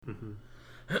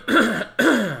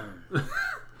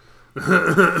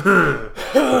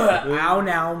Ow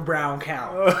now, brown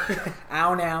cow.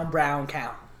 Ow now, brown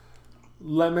cow.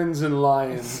 Lemons and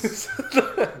lions.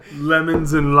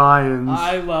 Lemons and lions.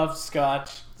 I love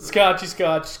scotch. Scotchy,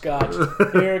 scotch, scotch.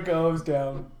 Here it goes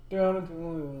down. Down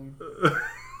and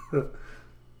down.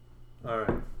 All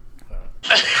right.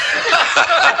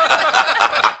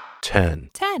 10.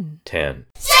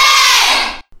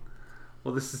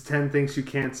 Well, this is 10 Things You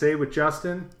Can't Say with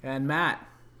Justin. And Matt.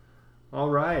 All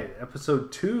right.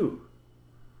 Episode 2.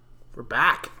 We're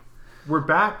back. We're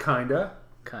back, kinda.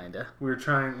 Kinda. We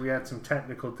had some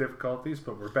technical difficulties,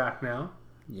 but we're back now.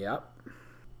 Yep.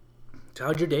 So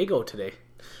how'd your day go today?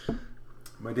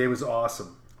 My day was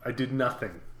awesome. I did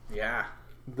nothing. Yeah.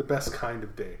 The best kind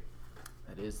of day.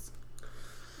 That is.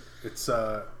 It's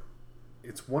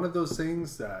one of those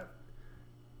things that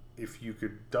if you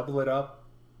could double it up,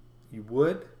 you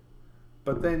would,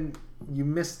 but then you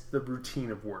miss the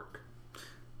routine of work.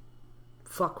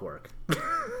 Fuck work.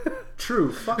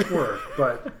 True, fuck work,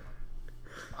 but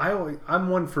I'm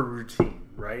one for routine,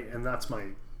 right? And that's my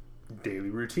daily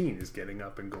routine is getting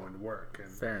up and going to work.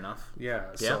 And fair enough.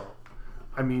 Yeah, so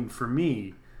I mean, for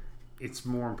me, it's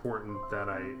more important that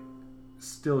I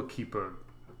still keep a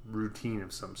routine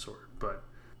of some sort. But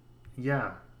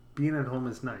yeah, being at home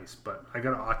is nice, but I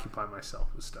gotta occupy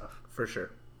myself with stuff. For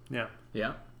sure. Yeah.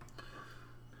 Yeah.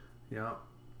 Yeah.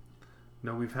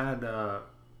 No, we've had a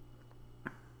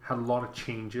lot of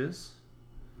changes,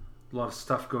 a lot of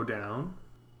stuff go down.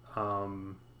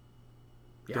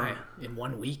 Yeah, in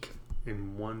 1 week.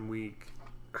 In 1 week.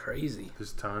 Crazy.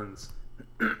 There's tons.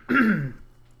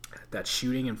 That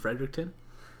shooting in Fredericton.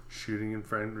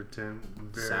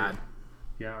 Very sad.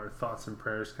 Yeah, our thoughts and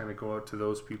prayers kind of go out to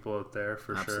those people out there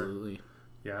for sure. Absolutely.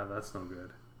 Yeah, that's no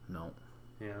good. No.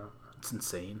 Yeah. It's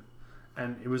insane.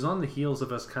 And it was on the heels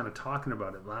of us kind of talking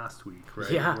about it last week,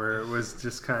 right? Yeah. Where it was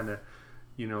just kind of,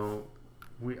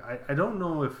 I don't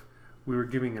know if we were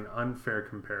giving an unfair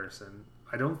comparison.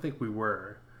 I don't think we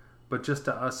were. But just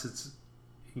to us, it's,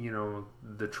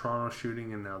 the Toronto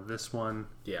shooting and now this one.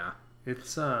 Yeah.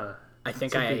 It's a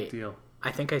big deal.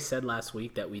 I think I said last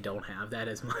week that we don't have that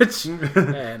as much.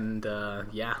 And,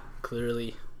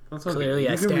 clearly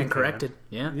I stand corrected.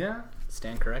 Yeah. Yeah.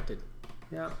 Stand corrected.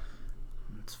 Yeah.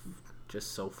 It's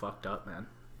just so fucked up, man.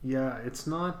 Yeah, it's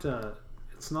not the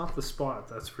spot,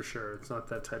 that's for sure. It's not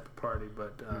that type of party.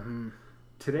 But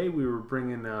today we were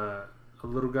bringing a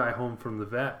little guy home from the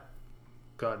vet.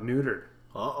 Got neutered.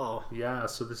 Uh-oh. Yeah,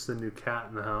 so this is the new cat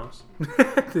in the house.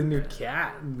 The new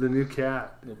cat. The new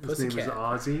cat. His name is cat.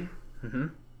 Ozzy. Mm-hmm.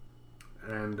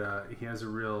 And he has a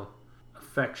real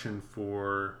affection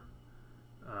for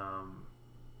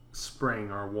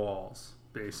spraying our walls,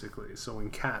 basically. So when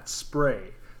cats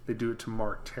spray, they do it to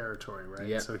mark territory, right?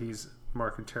 Yeah. So he's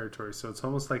marking territory. So it's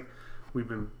almost like we've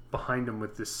been behind him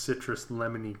with this citrus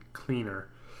lemony cleaner.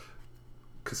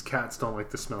 Because cats don't like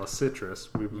the smell of citrus.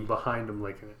 We've been behind him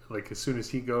like as soon as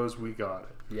he goes, we got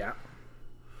it. Yeah.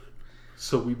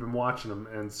 So we've been watching him.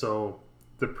 And so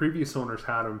the previous owners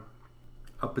had him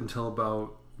up until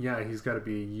about, he's got to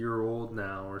be a year old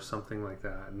now or something like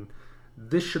that. And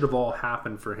this should have all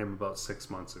happened for him about 6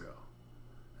 months ago.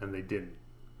 And they didn't.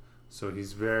 So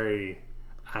he's very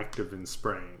active in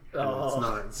spraying.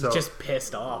 And he's just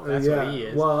pissed off. That's what he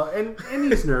is. Well, and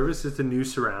he's nervous. It's a new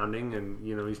surrounding, and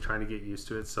he's trying to get used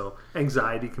to it. So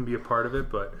anxiety can be a part of it,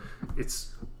 but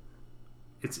it's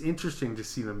interesting to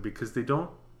see them because they don't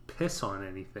piss on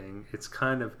anything. It's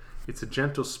a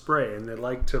gentle spray, and they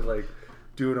like to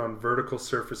do it on vertical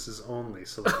surfaces only.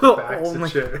 So like the backs of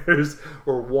chairs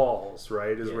or walls,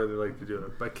 right, is where they like to do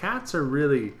it. But cats are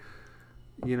really,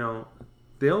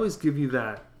 they always give you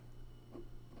that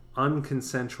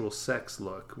unconsensual sex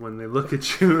look when they look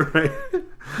at you, right?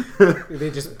 They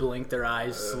just blink their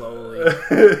eyes slowly.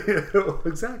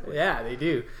 Exactly. Yeah, they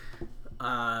do.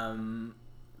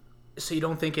 So you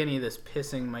don't think any of this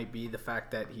pissing might be the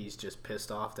fact that he's just pissed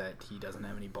off that he doesn't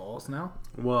have any balls now?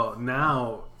 Well,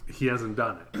 now he hasn't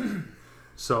done it.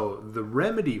 So the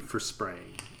remedy for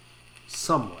spraying,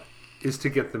 somewhat, is to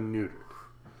get them neutered.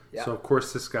 Yeah. So of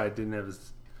course this guy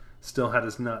still had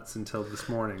his nuts until this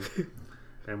morning.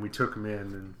 And we took him in,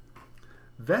 and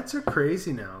vets are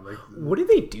crazy now. What do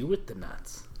they do with the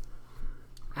nuts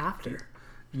after?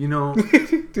 Do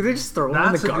they just throw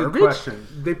them in the garbage? That's a good question.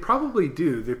 They probably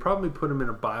do. They probably put them in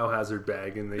a biohazard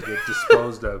bag, and they get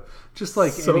disposed of, just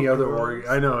like any other organ.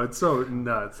 I know, it's so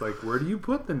nuts. Like, where do you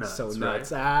put the nuts? So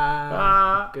nuts.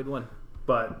 Right? Good one.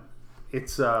 But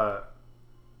it's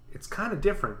kind of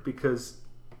different because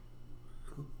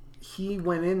he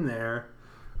went in there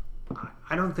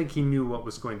I don't think he knew what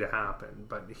was going to happen,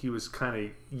 but he was kind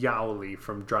of yowly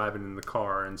from driving in the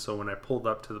car. And so when I pulled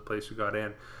up to the place we got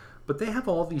in, but they have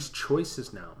all these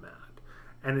choices now, Matt,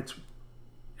 and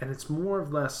it's more or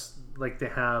less like they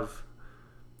have,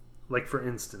 like for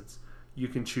instance, you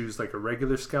can choose like a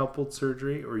regular scalpel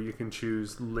surgery, or you can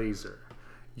choose laser.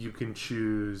 You can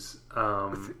choose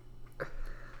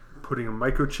putting a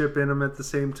microchip in them at the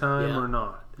same time or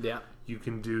not. Yeah. You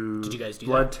can do, Did you guys do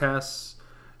blood that? tests.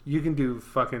 You can do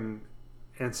fucking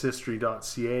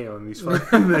ancestry.ca on these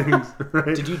fucking things.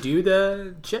 Right? Did you do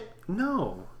the chip?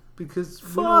 No, because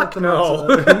Fuck no,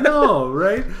 no,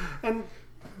 right? And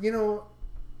you know,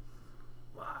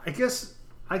 I guess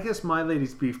my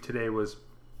lady's beef today was,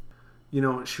 you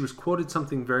know, she was quoted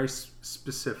something very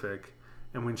specific,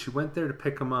 and when she went there to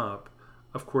pick him up,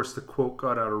 of course the quote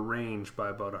got out of range by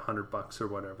about $100 or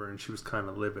whatever, and she was kind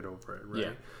of livid over it,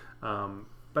 right? Yeah.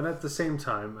 But at the same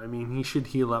time, I mean, he should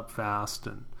heal up fast,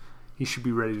 and he should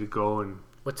be ready to go. And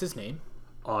What's his name?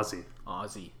 Ozzy.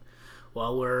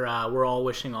 Well, we're all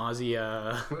wishing Ozzy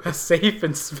a safe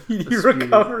and speedy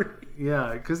recovery.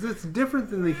 Yeah, because it's different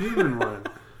than the human one.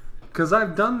 Because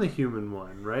I've done the human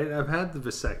one, right? I've had the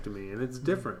vasectomy, and it's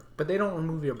different. But they don't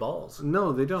remove your balls.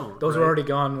 No, they don't. Those were already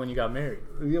gone when you got married.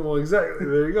 Yeah, well, exactly.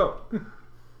 There you go.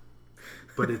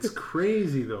 But it's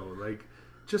crazy though, like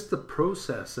just the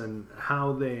process and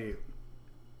how they're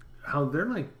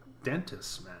like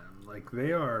dentists, man. Like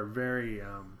they are very.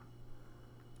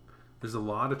 There's a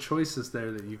lot of choices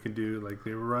there that you can do. Like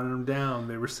they were running them down.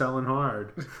 They were selling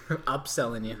hard.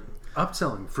 Upselling you.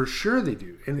 Upselling, for sure they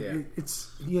do. And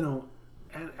it's, you know,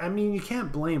 and I mean, you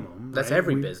can't blame them. That's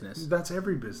every business. That's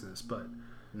every business. But,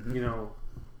 you know,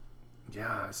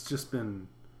 yeah, it's just been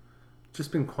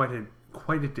quite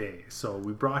a day. So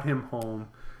we brought him home.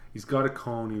 He's got a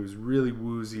cone. He was really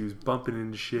woozy. He was bumping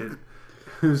into shit.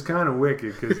 It was kind of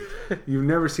wicked because you've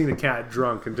never seen a cat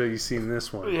drunk until you've seen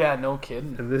this one. Yeah, no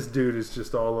kidding. And this dude is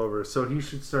just all over. So he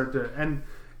should start to, and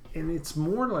it's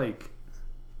more like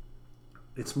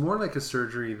a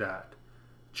surgery that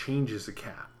changes a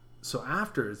cat. So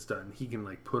after it's done, he can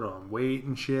like put on weight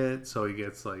and shit. So he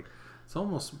gets like, it's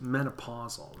almost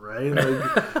menopausal, right?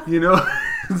 Like, you know,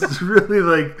 it's really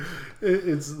like,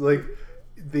 it's like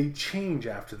they change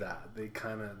after that. They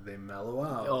mellow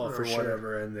out. Oh, for sure.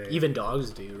 Whatever, and even dogs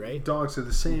do, right? Dogs are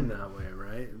the same that way,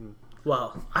 right? And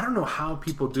well, I don't know how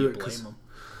people do it. Blame them.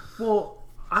 Well,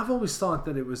 I've always thought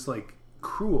that it was like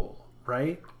cruel,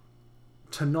 right,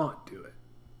 to not do it.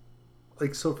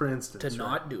 Like, so for instance, to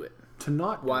not do it. To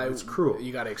not do it, it's cruel.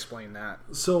 You got to explain that.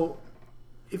 So,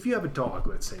 if you have a dog,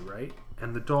 let's say, right,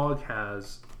 and the dog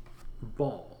has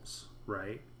balls,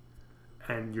 right,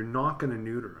 and you're not going to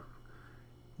neuter them,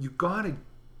 you got to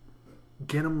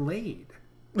get them laid.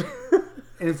 And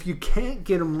if you can't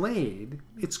get them laid,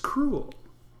 it's cruel.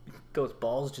 Those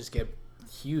balls just get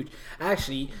huge.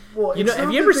 Actually, well, you know,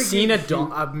 have you ever seen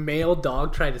a male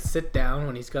dog try to sit down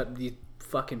when he's got these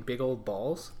fucking big old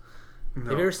balls? No.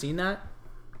 Have you ever seen that?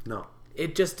 No.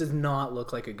 It just does not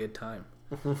look like a good time.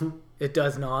 It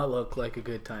does not look like a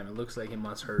good time. It looks like it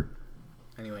must hurt.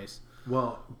 Anyways.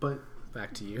 Well, but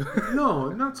back to you. No,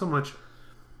 not so much.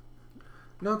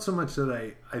 Not so much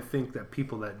that I think that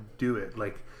people that do it,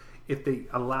 like if they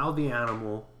allow the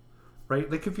animal,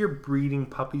 right? Like if you're breeding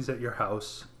puppies at your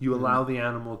house, you allow the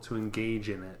animal to engage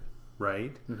in it,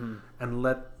 right? Mm-hmm.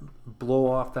 And blow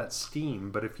off that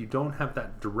steam. But if you don't have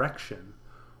that direction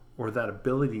or that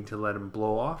ability to let him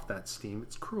blow off that steam,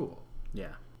 it's cruel.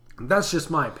 Yeah. That's just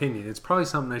my opinion. It's probably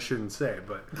something I shouldn't say,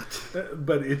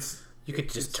 but it's... You could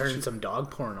just turn some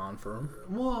dog porn on for him.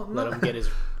 Well, let him get his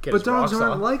but dogs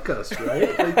aren't like us,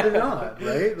 right? Like they're not,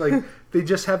 right? Like they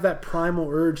just have that primal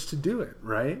urge to do it,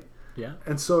 right? Yeah.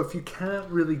 And so if you can't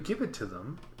really give it to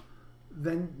them,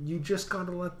 then you just got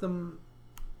to let them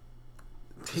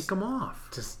take them off.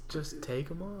 Just take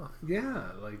them off. Yeah,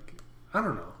 like I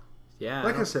don't know. Yeah.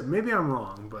 Like I said, maybe I'm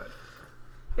wrong, but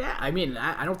yeah, I mean,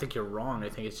 I don't think you're wrong. I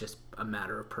think it's just a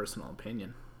matter of personal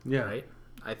opinion. Yeah. Right?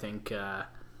 I think I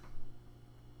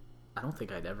don't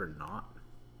think I'd ever not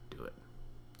do it.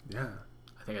 Yeah.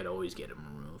 I think I'd always get him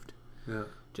removed. Yeah.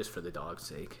 Just for the dog's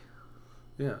sake.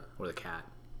 Yeah. Or the cat.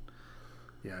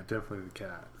 Yeah, definitely the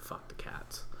cat. Fuck the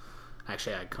cats.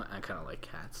 Actually, I kind of like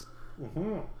cats.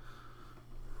 Mm-hmm.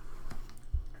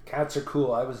 Cats are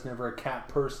cool. I was never a cat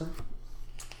person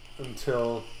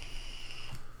until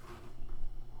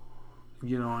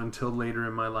later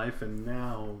in my life, and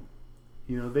now,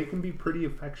 they can be pretty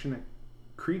affectionate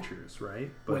creatures, right?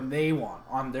 But when they want,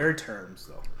 on their terms,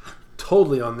 though.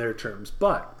 Totally on their terms,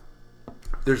 but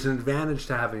there's an advantage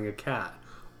to having a cat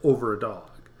over a dog.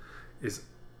 Is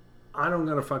I don't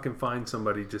gotta fucking find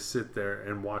somebody to sit there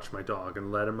and watch my dog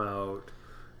and let him out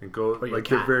and go. Or your like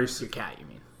cat. they're very Your cat, you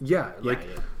mean? yeah, like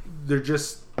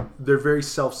they're very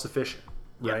self sufficient,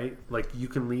 right? Yeah. Like you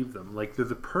can leave them. Like they're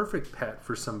the perfect pet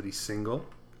for somebody single.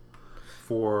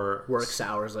 For Works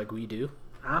hours like we do.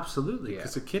 Absolutely,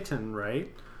 because a kitten,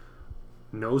 right,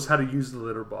 knows how to use the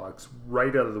litter box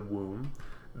right out of the womb.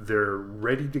 They're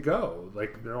ready to go.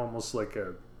 Like they're almost like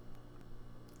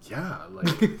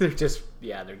like they're just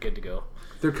they're good to go.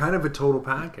 they're kind of a total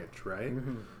package, right?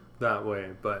 That way.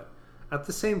 But at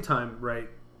the same time, right,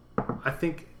 I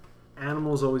think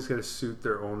animals always got to suit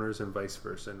their owners and vice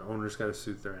versa, and owners got to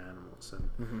suit their animals.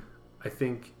 And I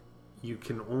think you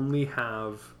can only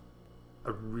have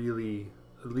a really,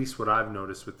 at least what I've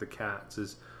noticed with the cats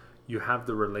is you have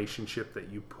the relationship that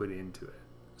you put into it.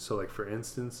 So like for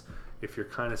instance, if you're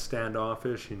kind of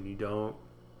standoffish and you don't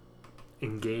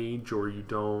engage or you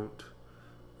don't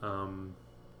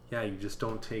you just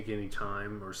don't take any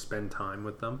time or spend time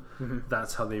with them,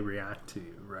 that's how they react to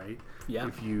you, right?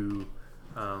 If you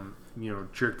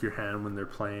jerk your hand when they're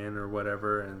playing or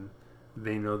whatever, and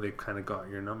they know they've kind of got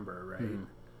your number, right?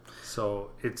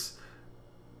 So it's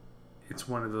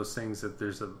one of those things that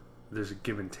there's a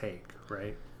give and take,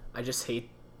 right? I just hate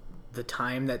the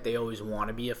time that they always want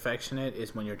to be affectionate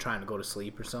is when you're trying to go to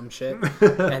sleep or some shit.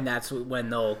 And that's when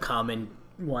they'll come and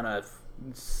want to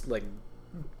like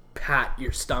pat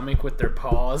your stomach with their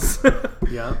paws.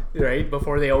 Yeah. Right?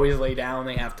 Before they always lay down,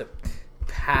 they have to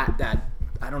pat that.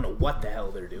 I don't know what the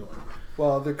hell they're doing.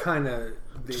 Well, they're kind of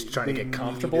just trying to get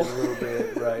comfortable a little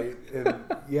bit, right? And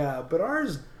but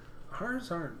ours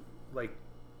aren't like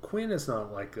Quinn is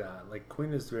not like that. Like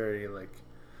Quinn is very like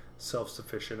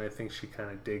self-sufficient. I think she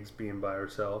kind of digs being by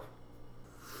herself.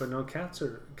 But no, cats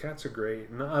are great,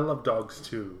 and I love dogs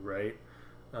too, right?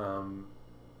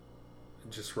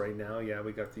 Just right now,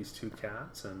 we got these 2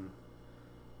 cats, and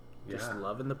just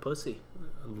loving the pussy.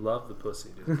 Love the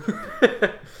pussy, dude.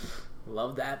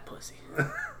 Love that pussy.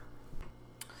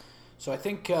 So I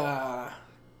think in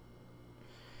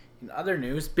other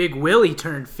news, Big Willie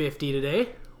turned 50 today.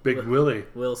 Big Willie.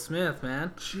 Will Smith,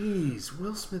 man. Jeez,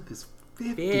 Will Smith is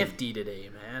 50. 50 today,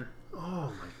 man.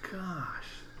 Oh my gosh.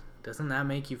 Doesn't that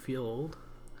make you feel old?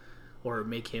 Or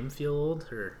make him feel old?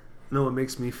 Or no, it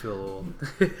makes me feel old.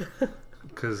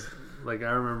 Because, like,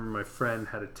 I remember my friend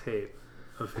had a tape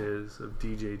of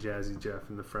DJ Jazzy Jeff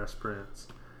and the Fresh Prince.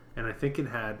 And I think it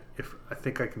had, I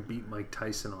Think I Can Beat Mike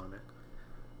Tyson on it.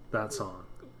 That song.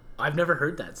 I've never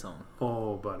heard that song.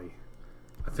 Oh, buddy.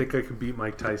 I Think I Can Beat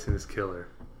Mike Tyson is killer.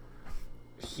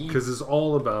 Because it's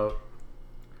all about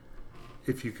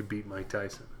if you could beat Mike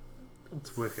Tyson.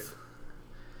 It's wicked.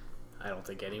 I don't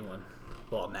think anyone.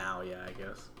 Well, now, I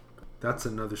guess. That's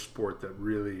another sport that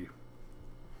really,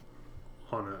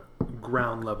 on a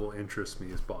ground level, interests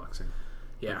me is boxing.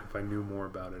 Yeah. Like if I knew more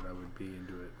about it, I would be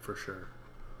into it for sure.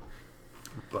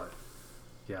 But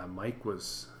yeah,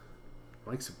 Mike's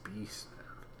a beast, man.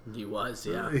 He was,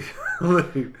 yeah.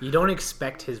 Like, you don't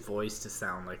expect his voice to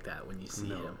sound like that when you see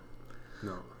him.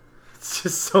 No. It's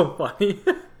just so funny.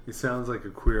 He sounds like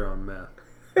a queer on meth.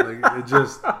 Like it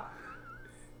just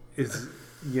is,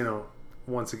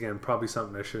 once again, probably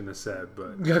something I shouldn't have said,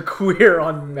 but a queer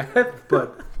on meth.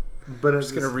 But I'm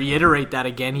just gonna reiterate that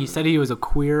again. He said he was a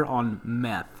queer on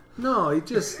meth. No,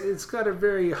 it's got a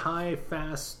very high,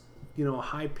 fast,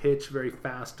 high pitch, very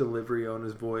fast delivery on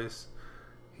his voice.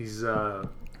 He's he was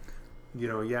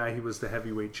the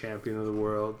heavyweight champion of the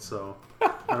world, so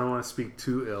I don't want to speak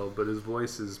too ill, but his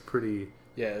voice is pretty.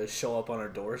 Yeah, show up on our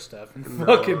doorstep and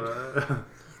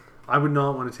I would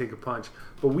not want to take a punch.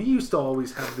 But we used to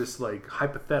always have this like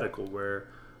hypothetical where,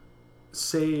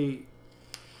 say,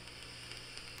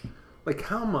 like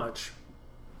how much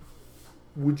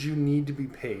would you need to be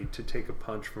paid to take a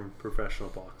punch from a professional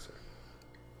boxer?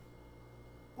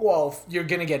 Well, you're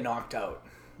gonna get knocked out.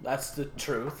 That's the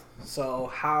truth. So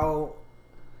how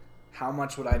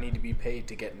much would I need to be paid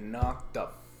to get knocked the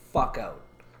fuck out?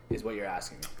 Is what you're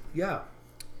asking me. Yeah.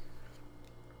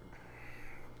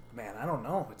 Man, I don't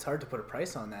know. It's hard to put a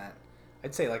price on that.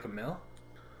 I'd say like $1 million.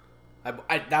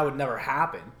 That would never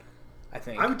happen. I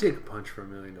think I would take a punch for $1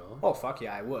 million. Oh fuck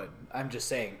yeah, I would. I'm just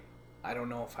saying, I don't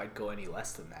know if I'd go any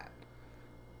less than that.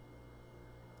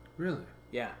 Really?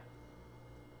 Yeah.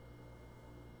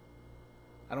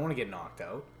 I don't want to get knocked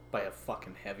out by a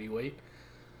fucking heavyweight.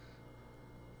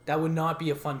 That would not be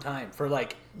a fun time for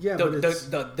like. Yeah,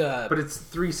 but it's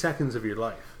 3 seconds of your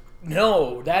life.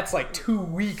 No, that's like 2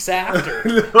 weeks after.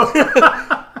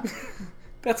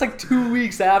 That's like 2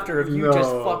 weeks after if you just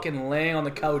fucking laying on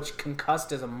the couch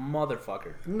concussed as a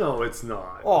motherfucker. No, it's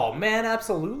not. Oh man,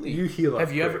 absolutely. You heal up.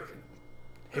 Have you quick. ever?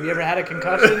 Have you ever had a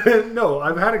concussion? No,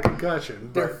 I've had a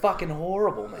concussion. They're but, fucking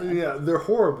horrible, man. yeah, they're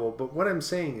horrible. But what I'm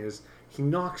saying is, he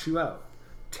knocks you out.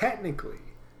 Technically,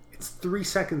 it's 3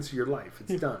 seconds of your life.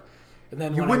 It's done. And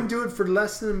then You wouldn't do it for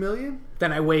less than $1 million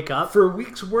Then I wake up. for a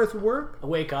week's worth of work. I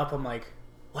wake up. I'm like,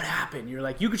 what happened? You're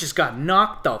like, you just got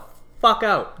knocked the fuck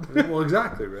out. Well,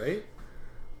 exactly, right?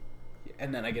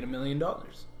 And then I get $1 million.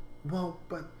 Well,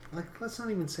 but like, let's not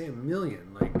even say $1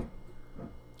 million. Like,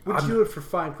 would you do it for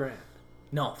 $5,000?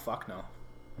 No, fuck no.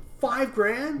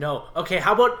 $5,000? No. Okay,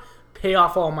 how about pay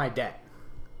off all my debt?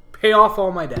 Pay off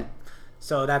all my debt.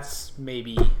 So that's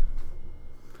maybe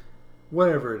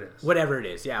Whatever it is. whatever it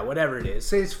is. Yeah, whatever it is.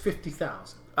 Say it's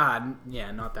 50,000.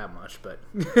 Yeah, not that much, but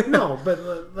No,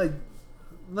 but like,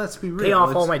 let's be real. pay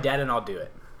off all my debt and I'll do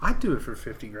it. I'd do it for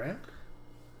 $50,000.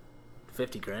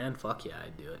 50 grand? Fuck yeah,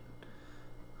 I'd do it.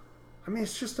 I mean,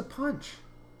 it's just a punch.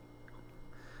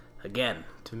 Again,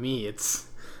 to me,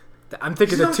 I'm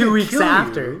thinking He's the not 2 gonna weeks kill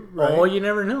after. you, right? Oh, you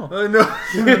never know. No, no.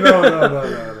 You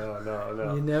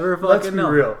never fucking Let's be know.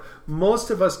 real. Most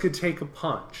of us could take a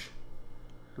punch,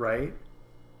 right?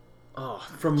 Oh,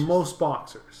 From most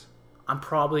boxers. I'm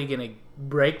probably gonna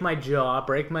break my jaw,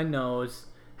 break my nose,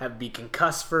 be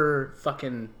concussed for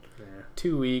fucking Yeah.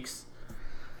 2 weeks.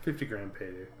 $50,000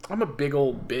 payday. I'm a big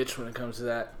old bitch when it comes to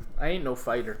that. I ain't no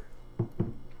fighter.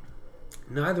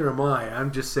 Neither am I.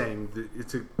 I'm just saying that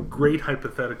it's a great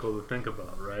hypothetical to think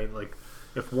about, right? Like,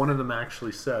 if one of them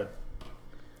actually said,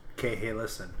 okay, hey,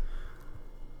 listen,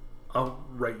 I'll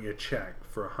write you a check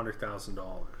for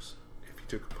 $100,000 if you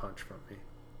took a punch from me.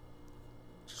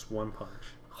 Just one punch.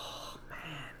 Oh man.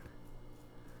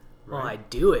 Right? Well, I'd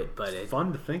do it, but It's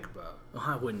fun to think about.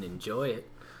 I wouldn't enjoy it.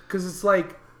 Because it's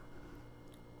like,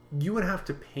 you would have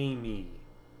to pay me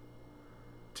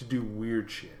to do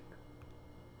weird shit.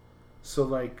 So,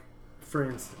 like, for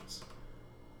instance,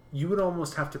 you would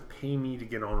almost have to pay me to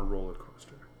get on a roller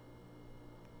coaster.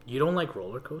 You don't like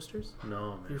roller coasters?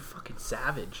 No, You're man. fucking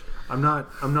savage. I'm not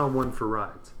one for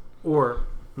rides. Or,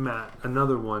 Matt,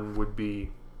 another one would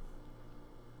be,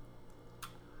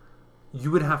 you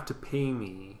would have to pay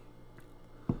me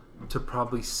to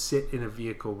probably sit in a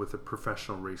vehicle with a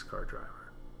professional race car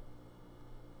driver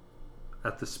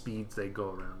at the speeds they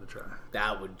go around the track.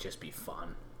 That would just be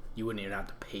fun. You wouldn't even have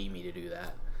to pay me to do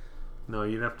that. No,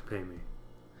 you'd have to pay me.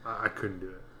 I couldn't do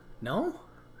it. No?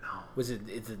 No. Is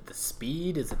it the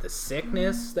speed? Is it the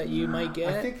sickness that you might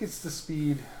get? I think it's the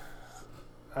speed.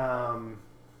 Yeah,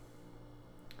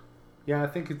 I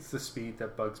think it's the speed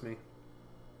that bugs me.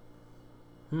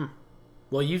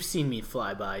 Well, you've seen me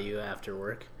fly by you after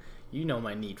work. You know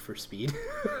my need for speed.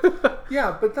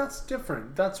 Yeah, but that's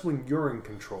different. That's when you're in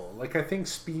control. Like, I think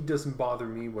speed doesn't bother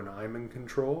me when I'm in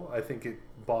control. I think it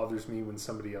bothers me when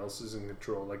somebody else is in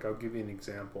control. Like, I'll give you an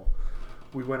example.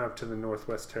 We went up to the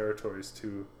Northwest Territories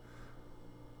to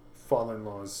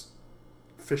father-in-law's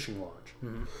fishing lodge.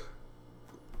 Mhm.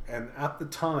 And at the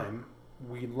time,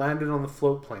 we landed on the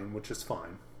float plane, which is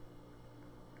fine.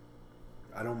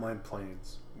 I don't mind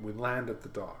planes. We land at the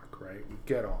dock, right? We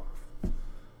get off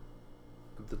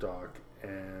at the dock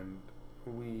and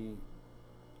we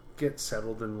get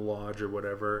settled in the lodge or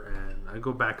whatever, and I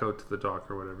go back out to the dock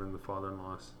or whatever, and the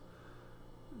father-in-law's,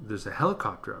 there's a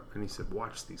helicopter up, and he said,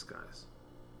 watch these guys.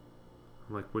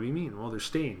 I'm like, what do you mean? Well, they're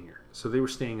staying here. So they were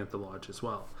staying at the lodge as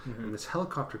well. Mm-hmm. And this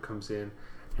helicopter comes in,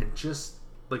 and just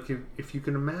like, if you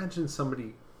can imagine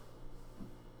somebody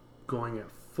going at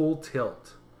full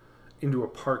tilt into a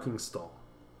parking stall,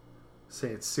 say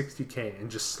it's 60K,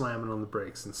 and just slamming on the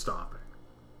brakes and stopping.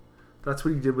 That's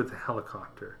what he did with the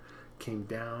helicopter. Came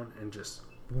down and just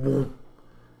boom,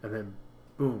 and then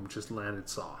boom, just landed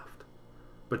soft.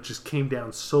 But just came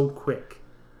down so quick.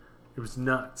 It was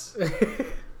nuts.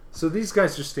 So these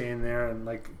guys are staying there, and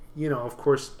like, you know, of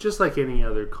course, just like any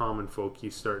other common folk,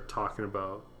 you start talking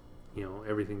about, you know,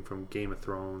 everything from Game of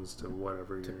Thrones to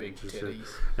whatever. To big interested in. titties.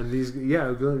 And these,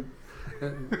 yeah,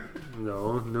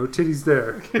 no titties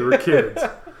there. There were kids.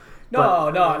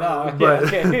 No. But,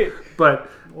 Okay. but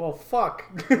Well, fuck.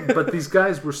 but these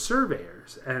guys were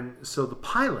surveyors, and so the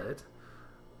pilot,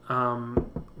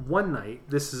 one night,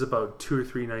 this is about 2 or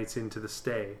 3 nights into the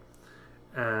stay,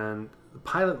 and the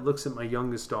pilot looks at my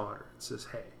youngest daughter and says,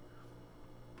 hey,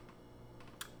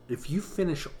 if you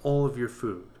finish all of your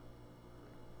food,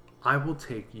 I will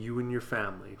take you and your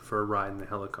family for a ride in the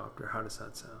helicopter. How does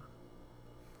that sound?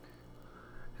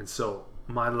 And so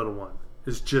my little one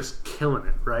is just killing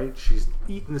it, right? She's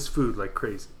eating this food like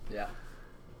crazy. Yeah.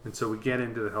 And so we get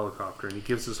into the helicopter, and he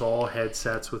gives us all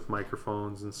headsets with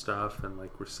microphones and stuff, and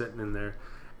like we're sitting in there,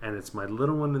 and it's my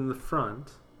little one in the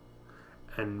front,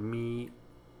 and me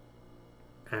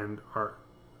and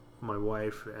my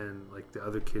wife and like the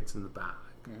other kids in the back.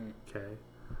 Okay,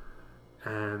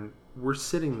 and we're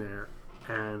sitting there,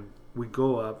 and we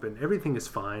go up, and everything is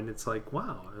fine. It's like,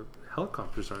 wow,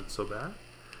 helicopters aren't so bad.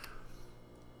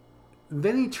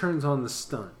 Then he turns on the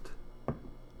stunt,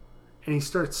 and he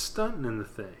starts stunting in the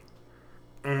thing,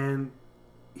 and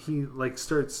he like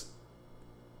starts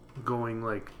going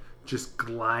like just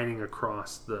gliding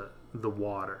across the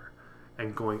water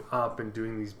and going up and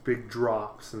doing these big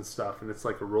drops and stuff, and it's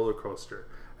like a roller coaster.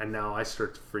 And now I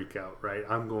start to freak out, right?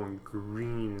 I'm going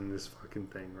green in this fucking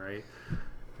thing, right?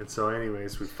 And so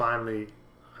anyways, I'm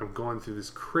going through this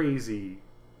crazy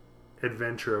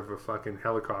adventure of a fucking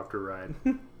helicopter ride.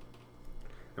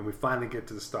 And we finally get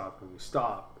to the stop, and we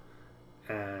stop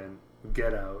and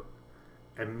get out,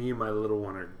 and me and my little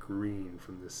one are green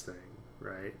from this thing,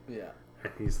 right? Yeah.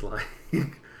 And he's like,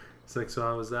 so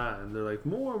how was that? And they're like,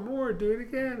 more, do it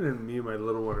again. And me and my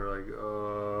little one are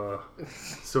like,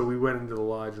 So we went into the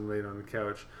lodge and laid on the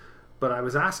couch. But I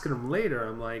was asking him later,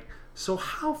 I'm like, so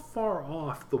how far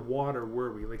off the water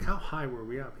were we? Like, how high were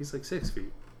we up? He's like 6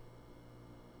 feet.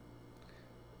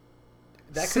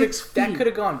 That could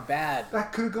have gone bad.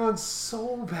 That could have gone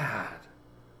so bad.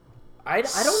 I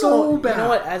don't know. Bad. You know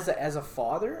what? As a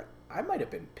father, I might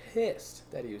have been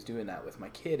pissed that he was doing that with my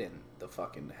kid in the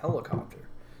fucking helicopter.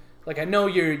 Like, I know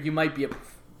you might be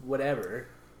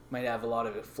might have a lot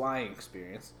of flying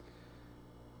experience,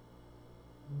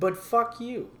 but fuck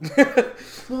you.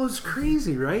 Well, it's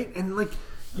crazy, right? And like,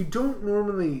 you don't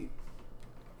normally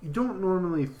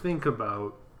think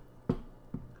about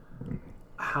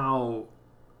how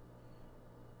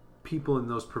people in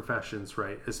those professions,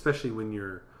 right? Especially when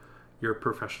you're a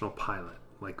professional pilot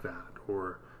like that,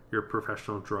 or you're a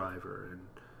professional driver,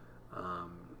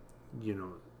 and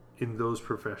in those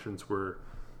professions where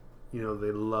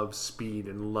they love speed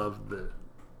and love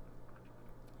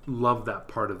that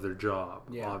part of their job,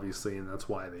 obviously, and that's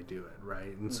why they do it,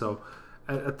 right? And so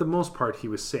at the most part he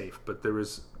was safe, but there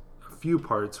was a few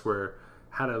parts where,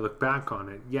 had I look back on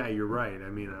it, yeah, you're right. I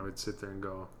mean, I would sit there and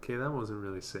go, okay, that wasn't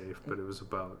really safe, but it was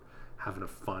about having a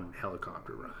fun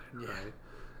helicopter ride, right?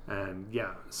 And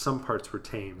yeah, some parts were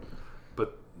tame,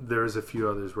 but there's a few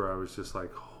others where I was just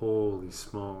like, holy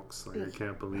smokes, like, I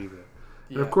can't believe it.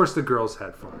 Yeah. And of course the girls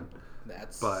had fun.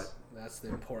 That's the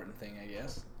important thing, I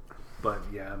guess. But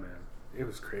yeah, man, it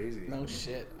was crazy. No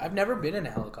shit. I've never been in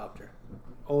a helicopter.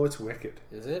 Oh, it's wicked.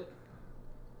 Is it?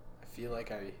 I feel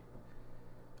like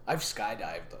I've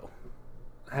skydived though.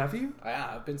 Have you?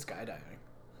 Yeah, I've been skydiving.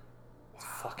 It's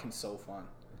fucking so fun.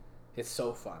 It's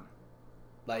so fun.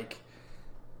 Like,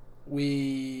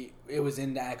 it was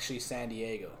in actually San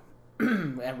Diego.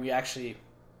 And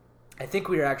I think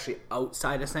we were actually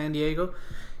outside of San Diego,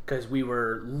 because we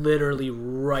were literally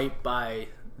right by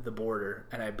the border,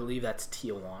 and I believe that's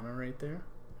Tijuana right there,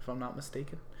 if I'm not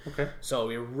mistaken. Okay. So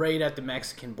we were right at the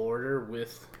Mexican border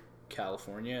with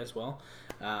California as well.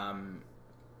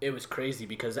 It was crazy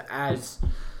because as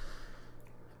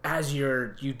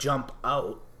you jump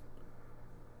out,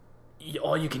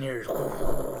 all you can hear is,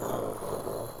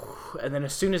 and then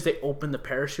as soon as they open the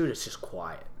parachute, it's just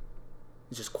quiet.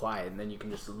 It's just quiet, and then you can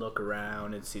just look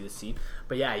around and see the sea.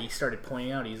 But yeah, he started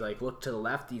pointing out. He's like, look to the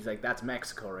left. He's like, that's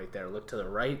Mexico right there. Look to the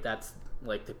right. That's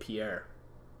like the Pierre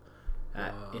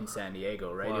in San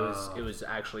Diego, right? Wow. It was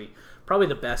actually probably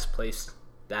the best place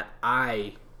that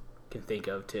I can think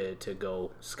of to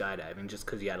go skydiving, just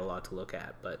because you had a lot to look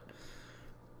at. But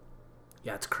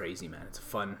yeah, it's crazy, man. It's a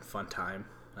fun time,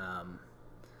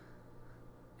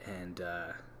 and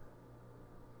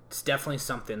it's definitely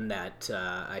something that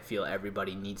I feel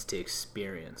everybody needs to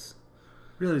experience.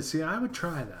 Really? See, I would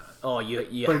try that. Oh,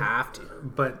 you have to.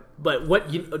 But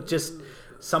what just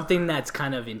something that's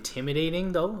kind of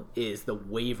intimidating though is the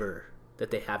waiver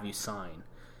that they have you sign,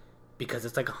 because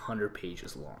it's like 100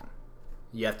 pages long.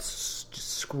 You have to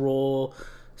just scroll,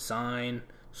 sign,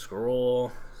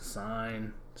 scroll,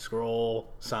 sign,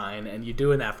 scroll, sign, and you're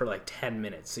doing that for like 10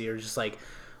 minutes. So you're just like,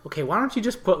 okay, why don't you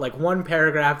just put like one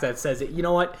paragraph that says, you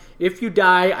know what, if you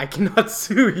die, I cannot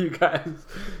sue you guys.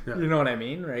 Yeah. You know what I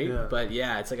mean, right? Yeah. But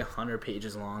yeah, it's like 100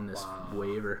 pages long, this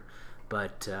waiver.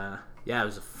 But yeah, it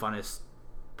was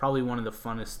probably one of the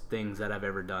funnest things that I've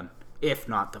ever done, if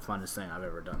not the funnest thing I've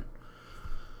ever done.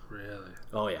 Really?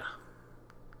 Oh yeah.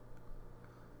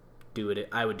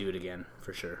 I would do it again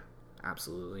for sure.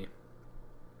 Absolutely.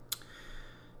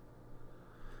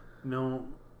 No,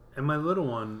 and my little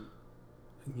one,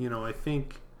 I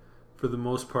think for the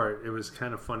most part it was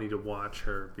kind of funny to watch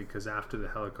her, because after the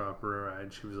helicopter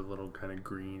ride she was a little kind of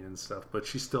green and stuff, but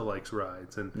she still likes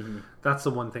rides, and that's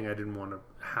the one thing I didn't want to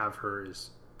have her is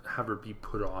have her be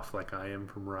put off like I am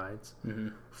from rides,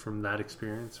 from that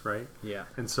experience, right? Yeah.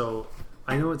 And so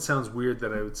I know it sounds weird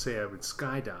that I would say I would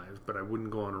skydive, but I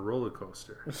wouldn't go on a roller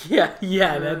coaster.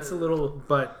 Yeah, that's a little...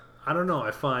 But I don't know.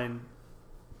 I find,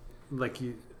 like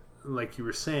you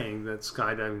were saying, that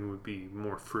skydiving would be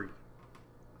more free.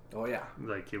 Oh, yeah.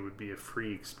 Like, it would be a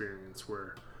free experience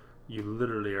where you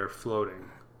literally are floating.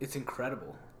 It's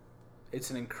incredible. It's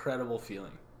an incredible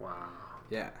feeling. Wow.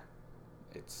 Yeah.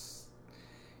 It's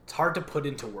hard to put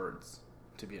into words,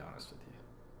 to be honest with you.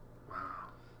 Wow.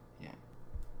 Yeah.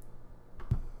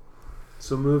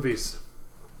 So movies.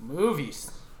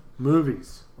 Movies.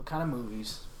 What kind of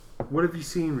movies? What have you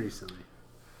seen recently?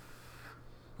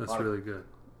 That's really good.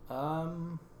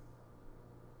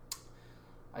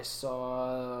 I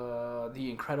saw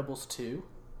The Incredibles 2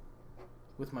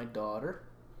 with my daughter.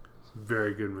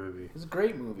 Very good movie. It's a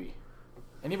great movie.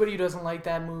 Anybody who doesn't like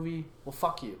that movie, well,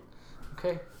 fuck you.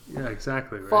 Okay? Yeah,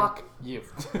 exactly. Right? Fuck you.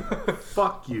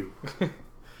 Fuck you.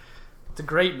 It's a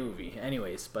great movie.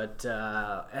 Anyways, but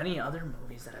any other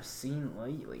movies that I've seen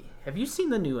lately? Have you seen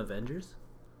the new Avengers?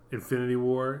 Infinity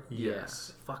War?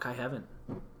 Yes. Yeah. Fuck, I haven't.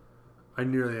 I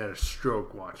nearly had a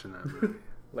stroke watching that movie.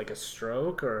 Like a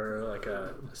stroke or like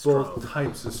a stroke? Both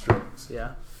types of strokes.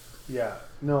 Yeah? Yeah.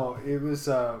 No, it was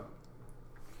a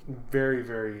very,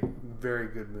 very, very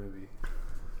good movie.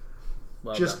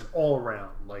 Well Just done. all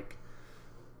around. Like,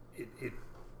 it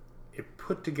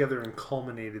put together and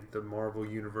culminated the Marvel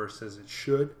Universe as it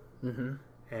should. Mm-hmm.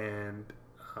 And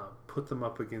put them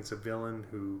up against a villain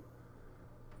who,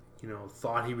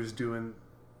 thought he was doing...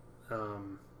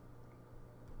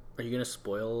 Are you going to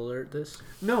spoil alert this?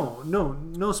 No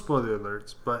spoiler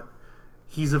alerts, but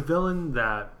he's a villain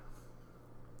that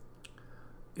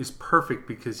is perfect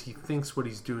because he thinks what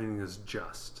he's doing is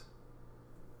just.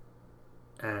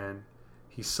 And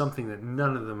he's something that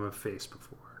none of them have faced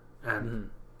before. And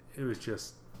it was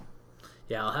just...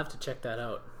 Yeah, I'll have to check that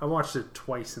out. I watched it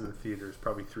twice in the theaters,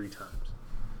 probably 3 times.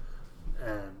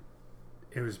 And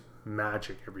it was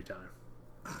magic every time.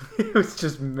 It was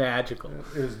just magical.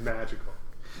 It was magical.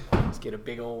 Let's get a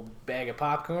big old bag of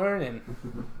popcorn and...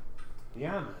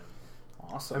 Yeah, man.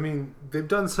 Awesome. I mean, they've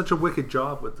done such a wicked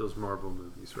job with those Marvel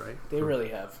movies, right? They really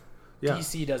have. Yeah.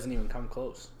 DC doesn't even come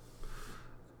close.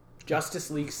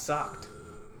 Justice League sucked.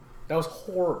 That was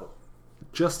horrible.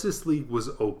 Justice League was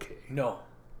okay. No.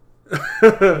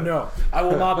 No. I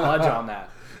will not budge on that.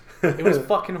 It was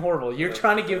fucking horrible. You're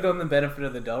trying to give them the benefit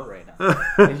of the doubt right now.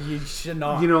 And you should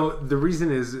not. The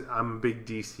reason is I'm a big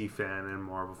DC fan and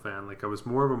Marvel fan. Like, I was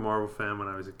more of a Marvel fan when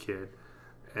I was a kid.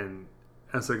 And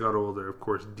as I got older, of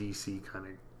course, DC kind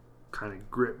of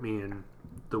gripped me in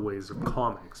the ways of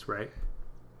comics, right?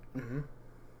 Mm-hmm.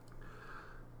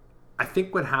 I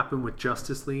think what happened with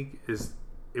Justice League is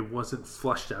it wasn't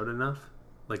flushed out enough.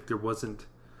 Like, there wasn't...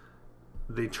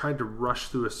 They tried to rush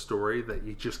through a story that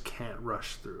you just can't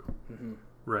rush through,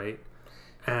 right?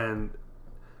 And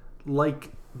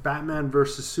like Batman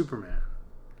versus Superman,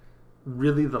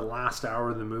 really the last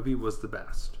hour of the movie was the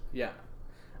best. Yeah.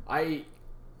 I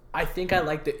think I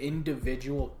like the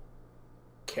individual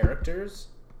characters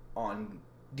on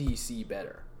DC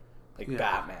better. Like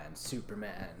Batman,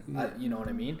 Superman, you know what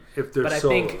I mean? If they're but I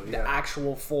solo, think the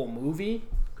actual full movie,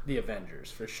 the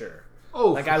Avengers, for sure.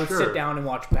 Oh, like for I would sure. sit down and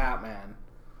watch Batman,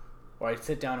 or I'd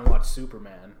sit down and watch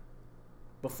Superman,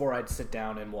 before I'd sit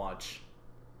down and watch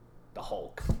the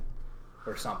Hulk,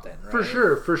 or something. Right? For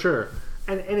sure.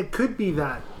 And it could be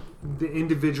that the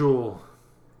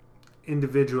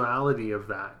individuality of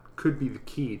that could be the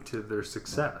key to their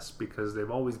success because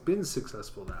they've always been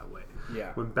successful that way.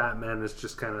 Yeah. When Batman is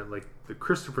just kind of like the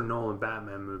Christopher Nolan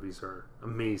Batman movies are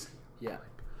amazing. Yeah.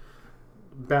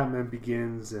 Batman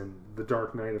Begins and The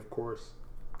Dark Knight, of course.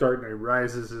 Dark Knight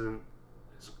Rises is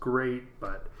great,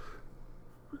 but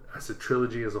as a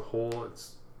trilogy as a whole,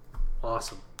 it's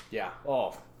awesome. Yeah.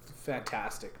 Oh,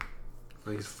 fantastic.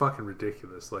 Like, it's fucking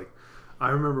ridiculous. Like,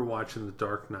 I remember watching The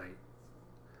Dark Knight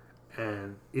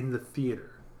and in the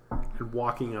theater and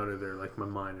walking out of there like my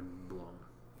mind had been blown.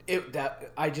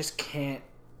 I just can't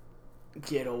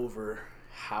get over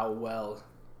how well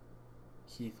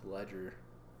Heath Ledger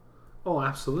Oh,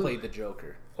 absolutely. played the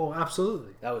Joker. Oh,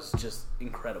 absolutely. That was just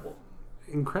incredible.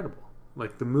 Incredible.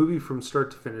 Like, the movie from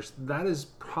start to finish, that is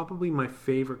probably my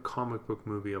favorite comic book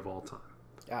movie of all time.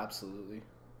 Absolutely.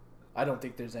 I don't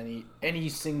think there's any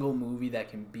single movie that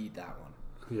can beat that one.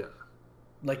 Yeah.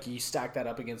 Like, you stack that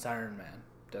up against Iron Man,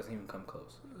 doesn't even come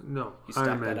close. No, You stack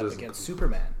Iron Man that up doesn't against come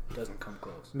Superman, doesn't come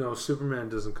close. No, Superman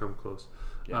doesn't come close.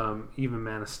 Yeah. Even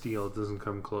Man of Steel doesn't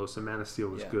come close, and Man of Steel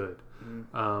was good.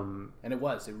 Mm-hmm. And it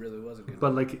really was a good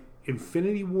But movie. like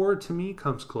Infinity War to me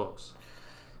comes close.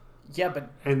 Yeah, but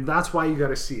and that's why you got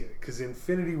to see it, because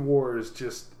Infinity War is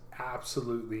just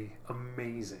absolutely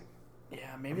amazing.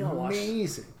 Yeah, maybe I'll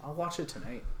watch it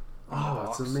tonight. Oh,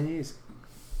 it's amazing.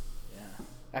 Yeah.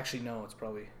 Actually, no, it's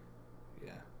probably...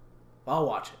 Yeah. I'll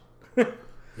watch it.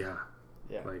 Yeah.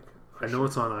 Yeah. Like, I know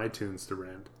it's on iTunes to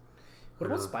rent. What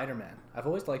about Spider-Man? I've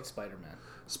always liked Spider-Man.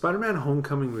 Spider-Man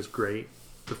Homecoming was great.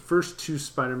 The first 2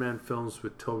 Spider-Man films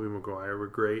with Tobey Maguire were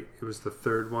great. It was the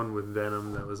third one with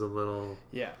Venom that was a little...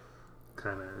 Yeah.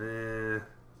 Kind of,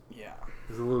 Yeah. It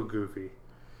was a little goofy.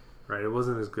 Right? It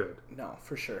wasn't as good. No,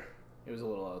 for sure. It was a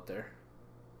little out there.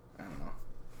 I don't know.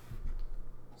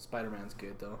 Spider-Man's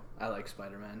good, though. I like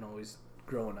Spider-Man, always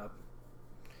growing up.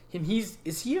 And is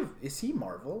he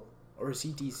Marvel? Or is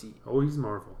he DC? Oh, he's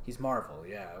Marvel. He's Marvel,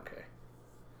 yeah, okay.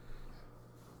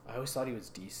 I always thought he was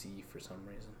DC for some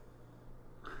reason.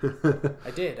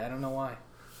 I did. I don't know why.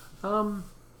 I don't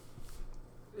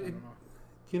know.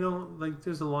 You know, like,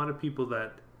 there's a lot of people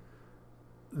that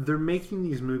they're making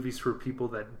these movies for people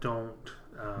that don't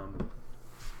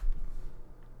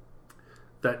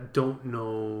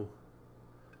know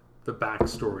the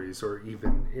backstories, or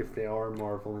even if they are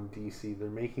Marvel and DC, they're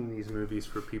making these movies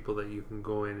for people that you can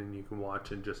go in and you can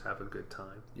watch and just have a good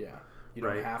time. Yeah. You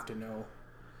don't have to know.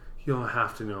 You don't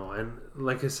have to know. And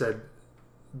like I said,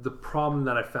 the problem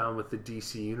that I found with the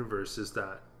DC universe is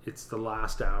that it's the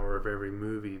last hour of every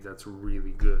movie that's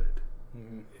really good.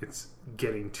 Mm-hmm. It's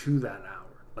getting to that hour.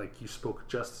 Like, you spoke of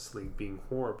Justice League being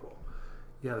horrible.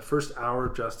 Yeah, the first hour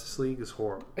of Justice League is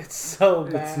horrible. It's so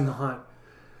bad. It's not...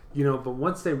 You know, but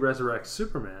once they resurrect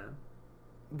Superman...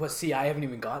 But see, I haven't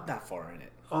even got that far in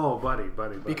it. Oh, buddy.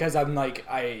 Because I'm like,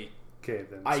 Okay,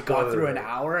 then. I got through an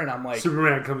hour and I'm like...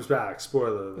 Superman comes back.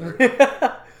 Spoiler alert.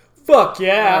 Fuck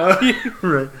yeah.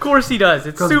 Right. Of course he does.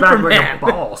 It's comes Superman. back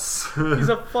like a boss. He's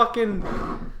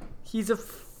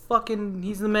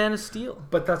the Man of Steel.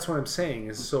 But that's what I'm saying,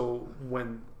 is so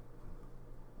when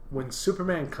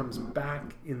Superman comes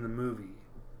back in the movie,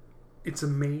 it's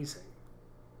amazing.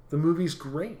 The movie's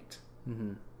great.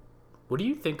 Mm-hmm. What do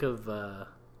you think of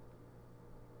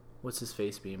what's his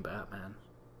face being Batman?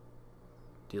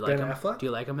 Do you like Ben him? Affleck? Do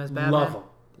you like him as Batman? Love him.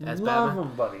 As Love Batman?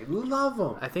 him, buddy. Love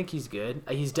him. I think he's good.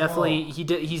 He's definitely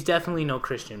he's definitely no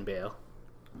Christian Bale.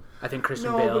 I think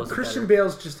Christian Bale. But Christian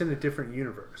Bale's just in a different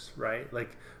universe, right?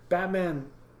 Like Batman.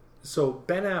 So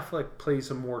Ben Affleck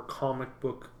plays a more comic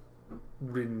book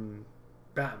ridden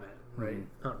Batman, right?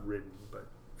 Mm-hmm. Not ridden, but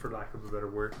for lack of a better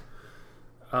word.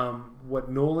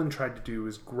 What Nolan tried to do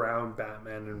is ground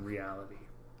Batman in reality.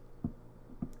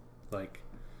 Like,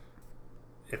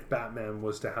 if Batman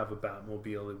was to have a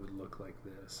Batmobile, it would look like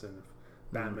this, and if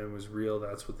Batman was real,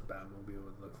 that's what the Batmobile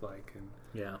would look like, and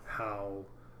how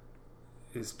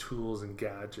his tools and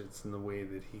gadgets and the way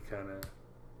that he kind of,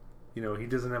 you know, he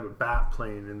doesn't have a bat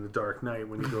plane in the Dark Knight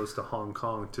when he goes to Hong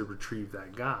Kong to retrieve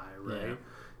that guy, right? Yeah.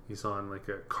 He's on like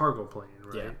a cargo plane,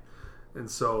 right? Yeah.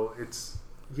 And so it's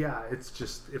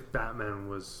just, if Batman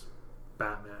was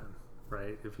Batman,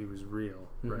 right? If he was real,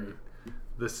 right?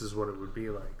 This is what it would be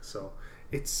like. So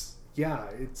it's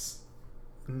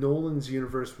Nolan's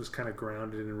universe was kind of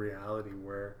grounded in reality,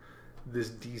 where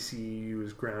this DCU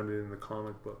is grounded in the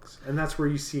comic books, and that's where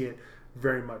you see it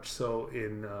very much so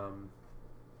in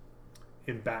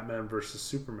Batman versus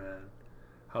Superman.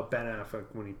 How Ben Affleck,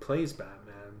 when he plays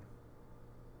Batman,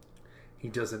 he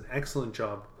does an excellent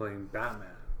job of playing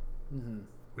Batman,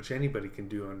 which anybody can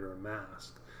do under a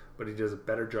mask, but he does a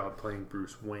better job playing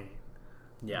Bruce Wayne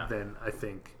than I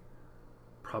think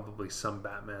probably some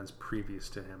Batmans previous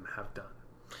to him have done.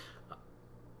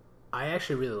 I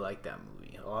actually really like that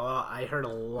movie. I heard a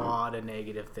lot of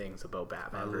negative things about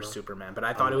Batman vs Superman, but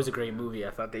I thought it was a great movie. I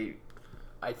thought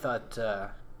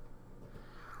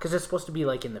because it's supposed to be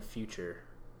like in the future,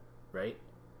 right?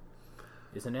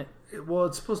 Isn't it? Well,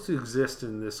 it's supposed to exist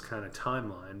in this kind of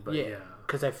timeline, but yeah.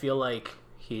 Because I feel like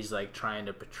he's like trying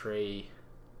to portray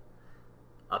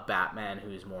a Batman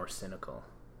who's more cynical,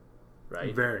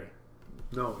 right? Very.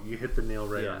 No, you hit the nail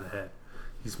right on the head.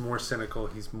 He's more cynical.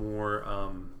 He's more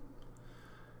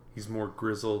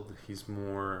grizzled. He's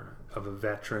more of a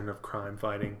veteran of crime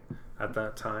fighting at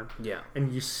that time. Yeah.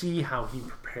 And you see how he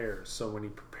prepares. So when he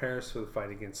prepares for the fight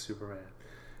against Superman,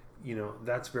 you know,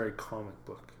 that's very comic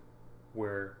book,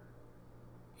 where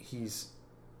he's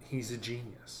a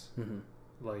genius. Mm-hmm.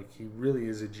 Like, he really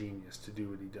is a genius to do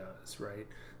what he does, right?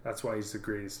 That's why he's the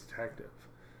greatest detective.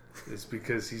 It's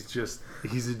because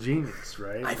he's a genius,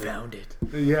 right? I found it.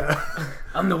 Yeah.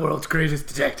 I'm the world's greatest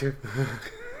detective.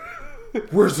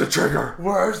 Where's the trigger?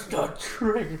 Where's the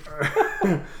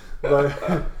trigger? but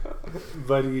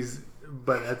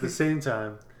at the same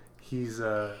time, he's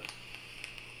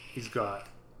got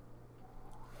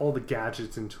all the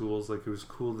gadgets and tools. Like, it was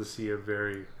cool to see a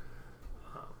very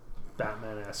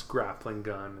Batman-esque grappling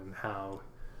gun, and how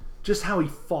he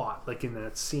fought, like in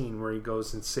that scene where he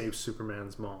goes and saves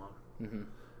Superman's mom. Mm-hmm.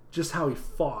 Just how he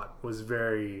fought was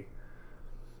very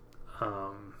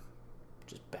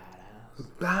just badass.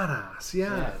 Badass,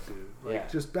 yeah. Dude. Like, yeah.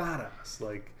 just badass.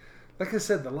 Like I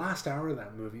said, the last hour of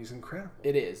that movie is incredible.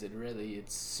 It is.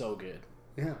 It's so good.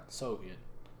 Yeah. So good.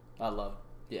 I love it.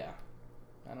 Yeah.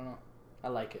 I don't know. I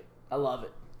like it. I love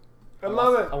it. I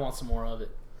love it. I want some more of it.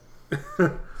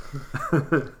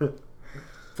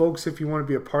 Folks, if you want to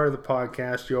be a part of the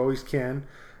podcast, you always can.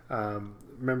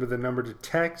 Remember the number to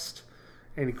text.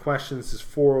 Any questions is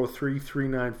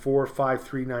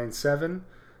 403-394-5397.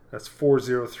 That's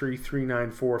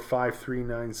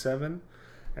 403-394-5397.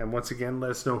 And once again,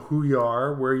 let us know who you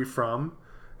are, where you're from,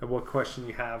 and what question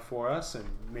you have for us. And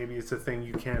maybe it's a thing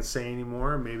you can't say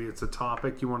anymore. Maybe it's a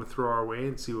topic you want to throw our way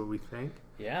and see what we think.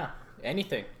 Yeah.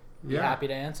 Anything. Be Yeah. happy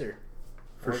to answer.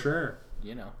 For sure.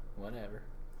 Whatever.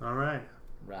 All right.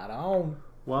 Right on.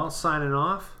 Well, signing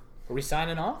off. Are we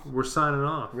signing off? We're signing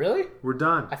off. Really? We're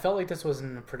done. I felt like this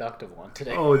wasn't a productive one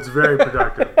today. Oh, it's very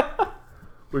productive.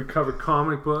 We covered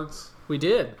comic books. We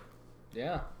did.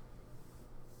 Yeah.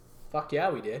 Fuck yeah,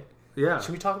 we did. Yeah.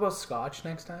 Should we talk about Scotch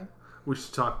next time? We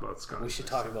should talk about Scotch. We should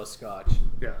talk about Scotch.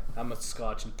 Yeah. I'm a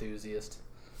Scotch enthusiast.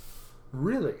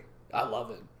 Really? I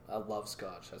love it. I love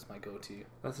Scotch. That's my go-to.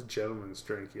 That's a gentleman's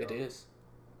drink, yo. It is.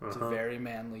 It's a very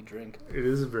manly drink. It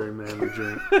is a very manly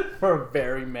drink. For a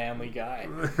very manly guy.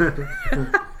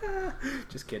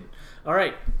 Just kidding. All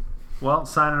right. Well,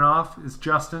 signing off is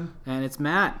Justin. And it's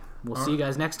Matt. We'll see you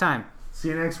guys next time. See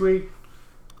you next week.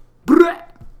 Brrrah!